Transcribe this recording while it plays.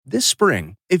This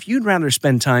spring, if you'd rather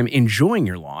spend time enjoying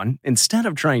your lawn instead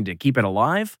of trying to keep it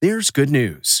alive, there's good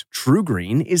news.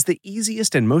 TruGreen is the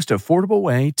easiest and most affordable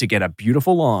way to get a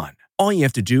beautiful lawn. All you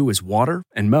have to do is water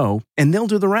and mow, and they'll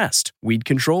do the rest. Weed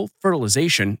control,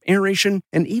 fertilization, aeration,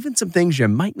 and even some things you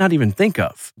might not even think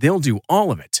of. They'll do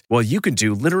all of it, while you can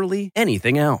do literally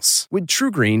anything else. With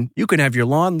TruGreen, you can have your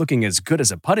lawn looking as good as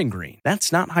a putting green.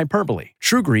 That's not hyperbole.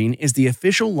 TruGreen is the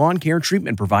official lawn care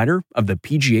treatment provider of the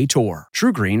PGA Tour.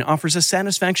 TruGreen offers a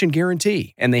satisfaction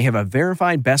guarantee, and they have a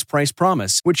verified best price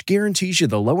promise, which guarantees you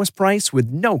the lowest price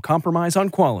with no compromise on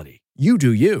quality. You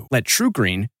do you. Let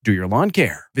TruGreen do your lawn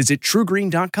care. Visit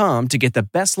TruGreen.com to get the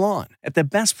best lawn at the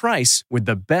best price with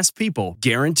the best people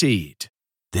guaranteed.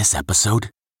 This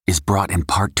episode is brought in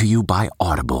part to you by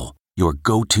Audible, your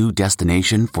go-to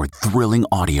destination for thrilling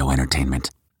audio entertainment.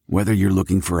 Whether you're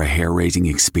looking for a hair-raising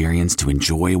experience to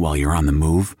enjoy while you're on the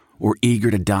move or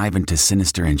eager to dive into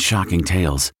sinister and shocking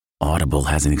tales, Audible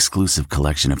has an exclusive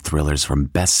collection of thrillers from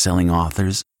best-selling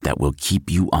authors that will keep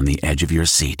you on the edge of your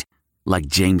seat. Like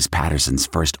James Patterson's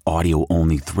first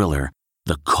audio-only thriller,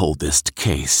 The Coldest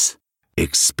Case.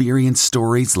 Experience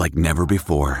stories like never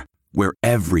before, where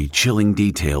every chilling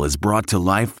detail is brought to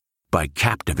life by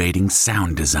captivating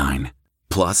sound design.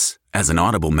 Plus, as an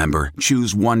Audible member,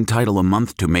 choose one title a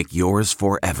month to make yours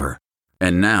forever.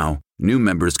 And now, new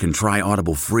members can try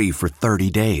Audible free for 30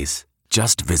 days.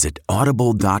 Just visit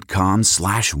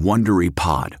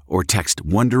audible.com/WonderyPod or text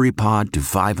WonderyPod to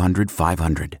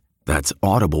 500-500. That's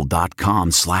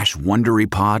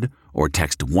audible.com/WonderyPod or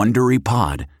text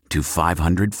WonderyPod to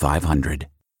 500-500.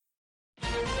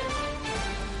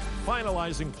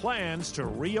 Finalizing plans to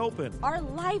reopen. Our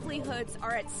livelihoods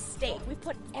are at stake. We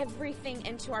put everything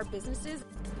into our businesses.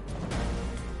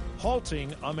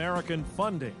 Halting American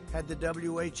funding. Had the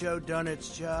WHO done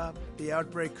its job, the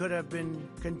outbreak could have been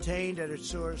contained at its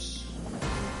source.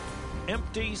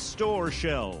 Empty store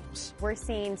shelves. We're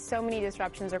seeing so many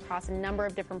disruptions across a number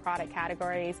of different product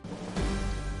categories.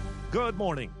 Good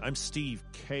morning. I'm Steve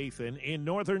Kathan in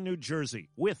northern New Jersey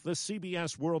with the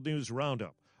CBS World News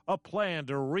Roundup. A plan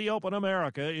to reopen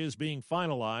America is being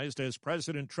finalized as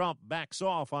President Trump backs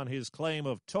off on his claim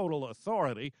of total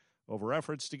authority over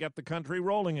efforts to get the country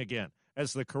rolling again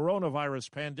as the coronavirus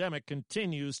pandemic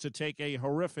continues to take a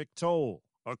horrific toll.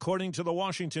 According to the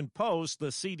Washington Post,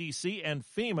 the CDC and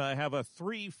FEMA have a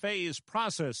 3-phase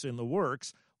process in the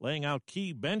works, laying out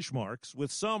key benchmarks,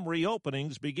 with some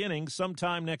reopenings beginning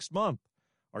sometime next month.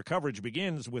 Our coverage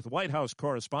begins with White House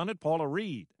correspondent Paula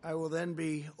Reed. I will then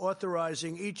be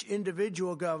authorizing each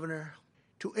individual governor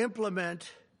to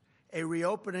implement a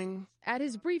reopening. At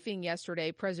his briefing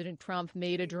yesterday, President Trump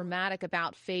made a dramatic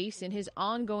about-face in his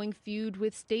ongoing feud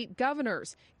with state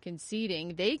governors,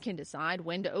 conceding they can decide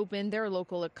when to open their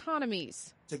local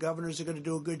economies. The governors are going to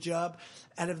do a good job,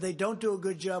 and if they don't do a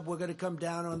good job, we're going to come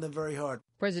down on them very hard.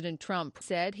 President Trump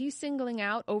said he's singling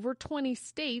out over 20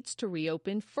 states to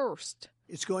reopen first.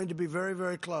 It's going to be very,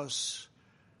 very close,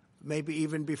 maybe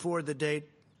even before the date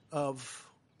of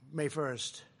May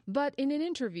 1st. But in an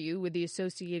interview with the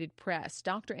Associated Press,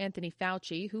 Dr. Anthony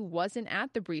Fauci, who wasn't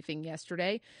at the briefing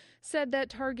yesterday, said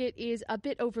that Target is a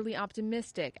bit overly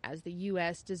optimistic as the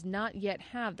U.S. does not yet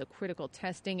have the critical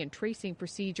testing and tracing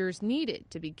procedures needed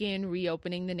to begin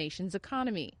reopening the nation's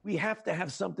economy. We have to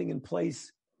have something in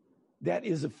place that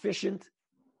is efficient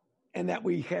and that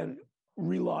we can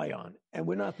rely on, and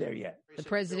we're not there yet. The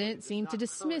president seemed to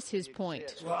dismiss his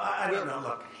point. Well, I don't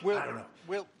know. Look, I don't know.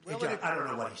 I don't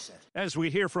know what he said. As we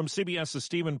hear from CBS's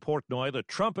Stephen Portnoy, the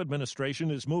Trump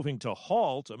administration is moving to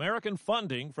halt American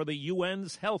funding for the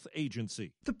UN's health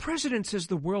agency. The president says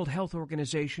the World Health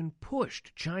Organization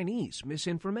pushed Chinese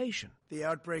misinformation. The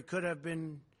outbreak could have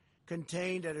been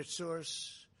contained at its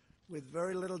source with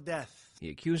very little death. He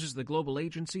accuses the global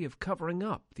agency of covering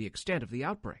up the extent of the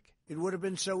outbreak. It would have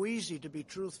been so easy to be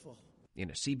truthful. In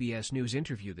a CBS News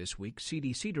interview this week,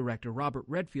 CDC Director Robert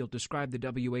Redfield described the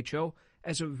WHO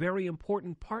as a very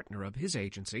important partner of his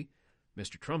agency.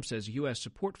 Mr. Trump says U.S.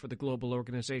 support for the global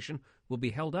organization will be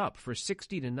held up for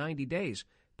 60 to 90 days,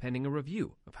 pending a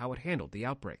review of how it handled the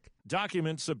outbreak.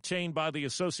 Documents obtained by the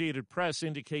Associated Press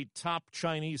indicate top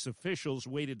Chinese officials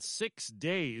waited 6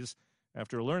 days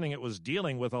after learning it was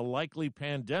dealing with a likely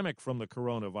pandemic from the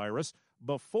coronavirus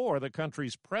before the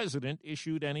country's president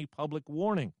issued any public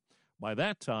warning. By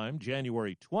that time,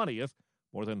 January 20th,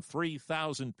 more than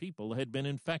 3,000 people had been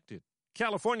infected.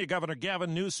 California Governor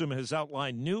Gavin Newsom has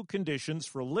outlined new conditions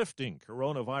for lifting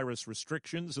coronavirus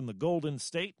restrictions in the Golden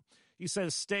State. He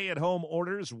says stay-at-home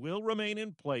orders will remain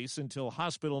in place until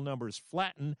hospital numbers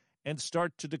flatten and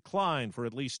start to decline for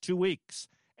at least 2 weeks.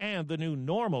 And the new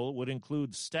normal would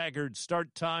include staggered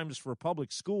start times for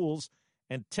public schools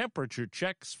and temperature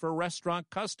checks for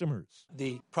restaurant customers.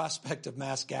 The prospect of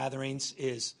mass gatherings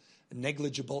is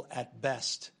negligible at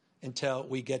best until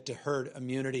we get to herd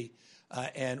immunity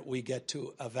and we get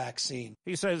to a vaccine.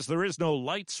 He says there is no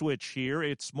light switch here.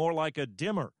 It's more like a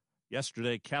dimmer.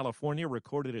 Yesterday, California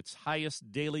recorded its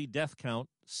highest daily death count,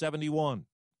 71.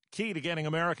 Key to getting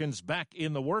Americans back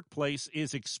in the workplace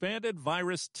is expanded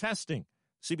virus testing.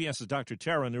 CBS's Dr.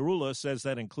 Tara Narula says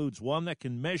that includes one that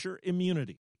can measure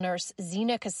immunity. Nurse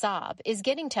Zina Kassab is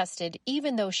getting tested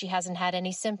even though she hasn't had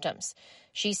any symptoms.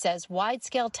 She says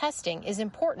wide-scale testing is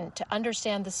important to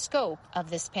understand the scope of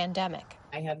this pandemic.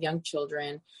 I have young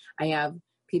children. I have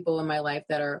people in my life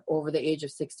that are over the age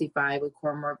of 65 with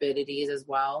comorbidities as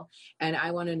well. And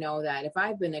I want to know that if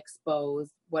I've been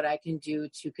exposed, what I can do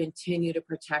to continue to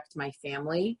protect my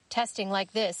family. Testing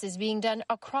like this is being done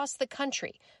across the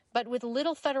country, but with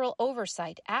little federal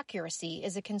oversight, accuracy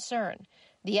is a concern.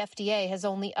 The FDA has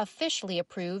only officially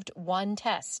approved one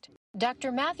test.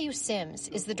 Dr. Matthew Sims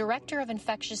is the director of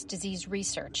infectious disease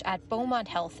research at Beaumont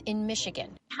Health in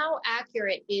Michigan. How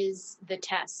accurate is the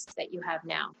test that you have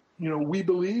now? We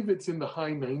believe it's in the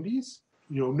high 90s.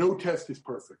 No test is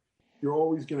perfect. You're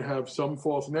always going to have some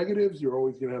false negatives. You're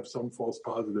always going to have some false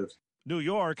positives. New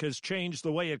York has changed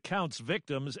the way it counts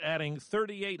victims, adding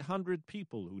 3,800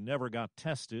 people who never got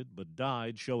tested but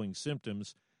died showing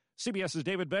symptoms. CBS's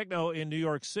David Begnaud in New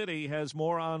York City has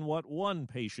more on what one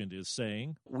patient is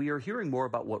saying. We are hearing more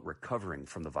about what recovering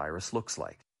from the virus looks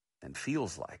like and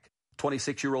feels like.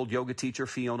 26-year-old yoga teacher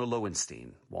Fiona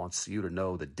Lowenstein wants you to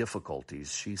know the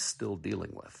difficulties she's still dealing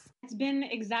with. It's been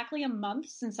exactly a month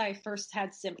since I first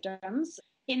had symptoms.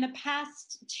 In the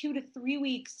past 2 to 3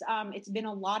 weeks, it's been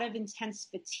a lot of intense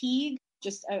fatigue,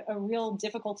 just a real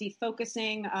difficulty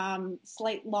focusing,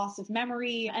 slight loss of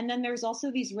memory. And then there's also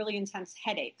these really intense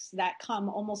headaches that come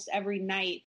almost every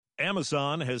night.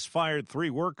 Amazon has fired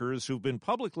 3 workers who've been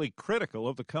publicly critical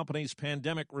of the company's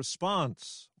pandemic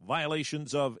response.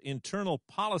 Violations of internal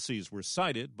policies were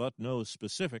cited, but no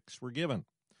specifics were given.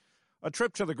 A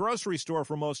trip to the grocery store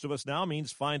for most of us now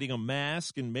means finding a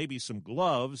mask and maybe some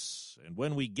gloves. And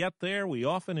when we get there, we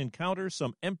often encounter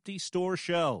some empty store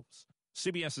shelves.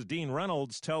 CBS's Dean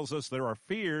Reynolds tells us there are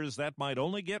fears that might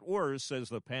only get worse as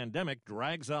the pandemic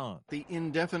drags on. The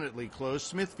indefinitely closed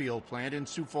Smithfield plant in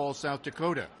Sioux Falls, South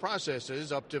Dakota,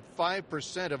 processes up to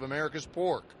 5% of America's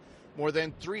pork. More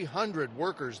than 300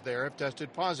 workers there have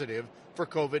tested positive for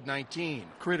COVID-19.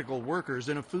 Critical workers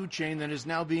in a food chain that is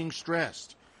now being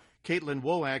stressed. Caitlin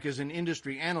Woak is an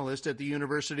industry analyst at the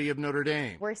University of Notre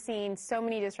Dame. We're seeing so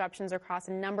many disruptions across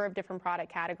a number of different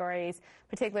product categories,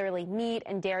 particularly meat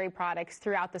and dairy products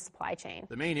throughout the supply chain.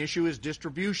 The main issue is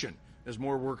distribution, as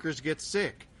more workers get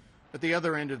sick. At the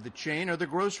other end of the chain are the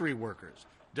grocery workers.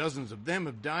 Dozens of them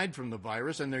have died from the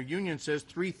virus, and their union says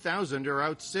 3,000 are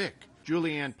out sick.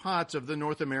 Julianne Potts of the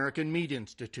North American Meat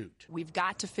Institute. We've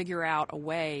got to figure out a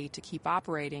way to keep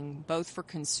operating both for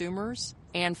consumers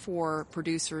and for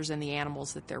producers and the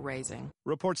animals that they're raising.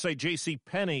 Reports say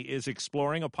JCPenney is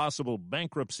exploring a possible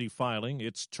bankruptcy filing.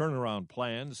 Its turnaround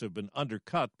plans have been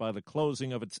undercut by the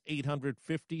closing of its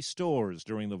 850 stores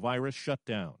during the virus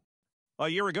shutdown. A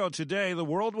year ago today, the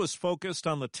world was focused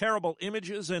on the terrible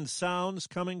images and sounds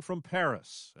coming from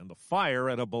Paris and the fire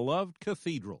at a beloved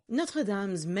cathedral. Notre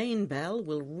Dame's main bell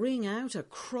will ring out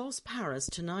across Paris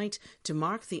tonight to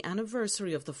mark the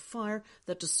anniversary of the fire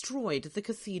that destroyed the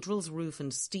cathedral's roof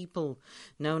and steeple.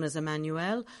 Known as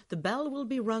Emmanuel, the bell will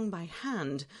be rung by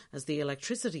hand as the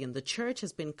electricity in the church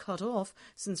has been cut off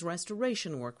since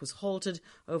restoration work was halted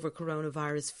over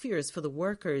coronavirus fears for the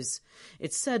workers.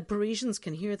 It's said Parisians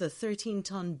can hear the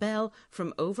 13-ton bell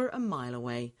from over a mile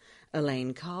away.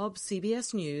 Elaine Cobb,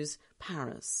 CBS News,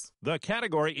 Paris. The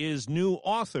category is New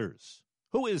Authors.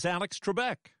 Who is Alex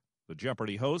Trebek? The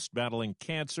Jeopardy host, battling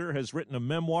cancer, has written a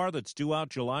memoir that's due out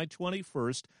July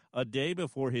 21st, a day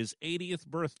before his 80th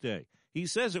birthday. He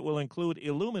says it will include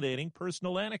illuminating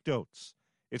personal anecdotes.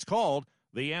 It's called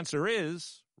The Answer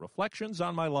Is Reflections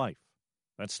on My Life.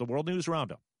 That's the World News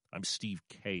Roundup. I'm Steve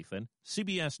Kathan,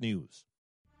 CBS News.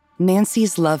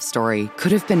 Nancy's love story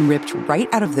could have been ripped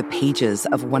right out of the pages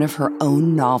of one of her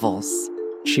own novels.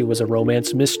 She was a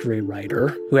romance mystery writer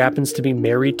who happens to be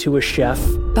married to a chef.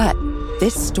 But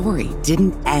this story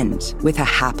didn't end with a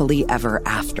happily ever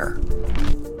after.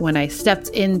 When I stepped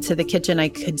into the kitchen, I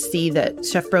could see that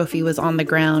Chef Brophy was on the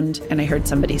ground, and I heard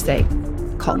somebody say,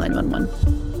 "Call 911."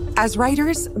 As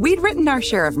writers, we'd written our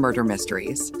share of murder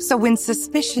mysteries. So when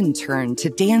suspicion turned to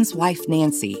Dan's wife,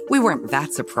 Nancy, we weren't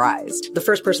that surprised. The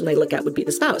first person they look at would be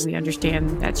the spouse. We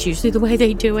understand that's usually the way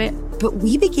they do it. But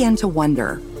we began to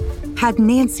wonder, Had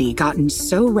Nancy gotten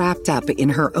so wrapped up in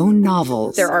her own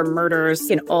novels there are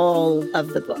murders in all of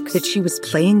the books that she was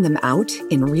playing them out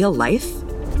in real life?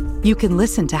 You can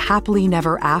listen to Happily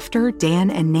Never After, Dan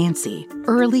and Nancy,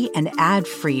 early and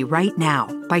ad-free right now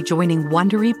by joining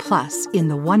Wondery Plus in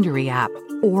the Wondery app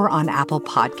or on Apple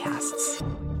Podcasts.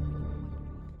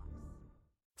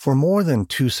 For more than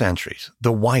 2 centuries,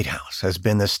 the White House has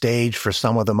been the stage for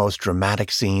some of the most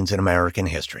dramatic scenes in American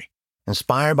history.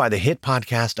 Inspired by the hit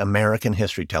podcast American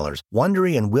History Tellers,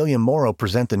 Wondery and William Morrow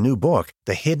present the new book,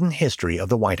 The Hidden History of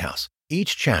the White House.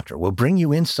 Each chapter will bring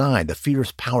you inside the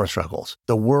fierce power struggles,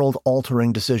 the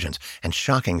world-altering decisions, and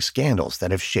shocking scandals that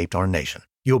have shaped our nation.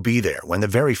 You'll be there when the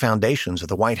very foundations of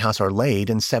the White House are laid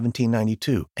in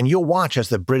 1792, and you'll watch as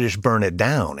the British burn it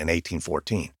down in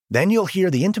 1814. Then you'll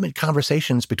hear the intimate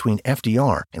conversations between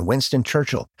FDR and Winston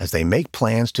Churchill as they make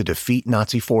plans to defeat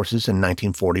Nazi forces in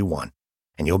 1941.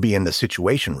 And you'll be in the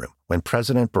Situation Room when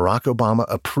President Barack Obama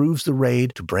approves the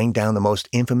raid to bring down the most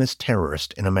infamous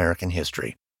terrorist in American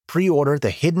history. Pre-order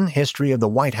The Hidden History of the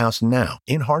White House now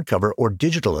in hardcover or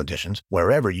digital editions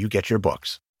wherever you get your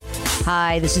books.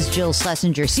 Hi, this is Jill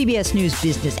Schlesinger, CBS News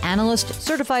business analyst,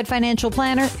 certified financial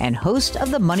planner, and host of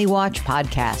the Money Watch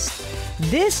podcast.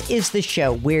 This is the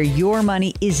show where your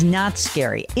money is not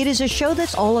scary. It is a show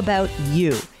that's all about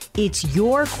you. It's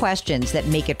your questions that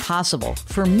make it possible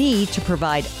for me to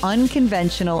provide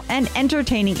unconventional and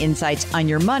entertaining insights on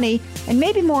your money, and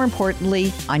maybe more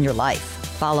importantly, on your life.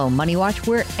 Follow Money Watch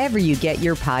wherever you get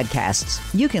your podcasts.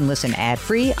 You can listen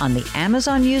ad-free on the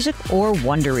Amazon Music or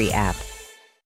Wondery app.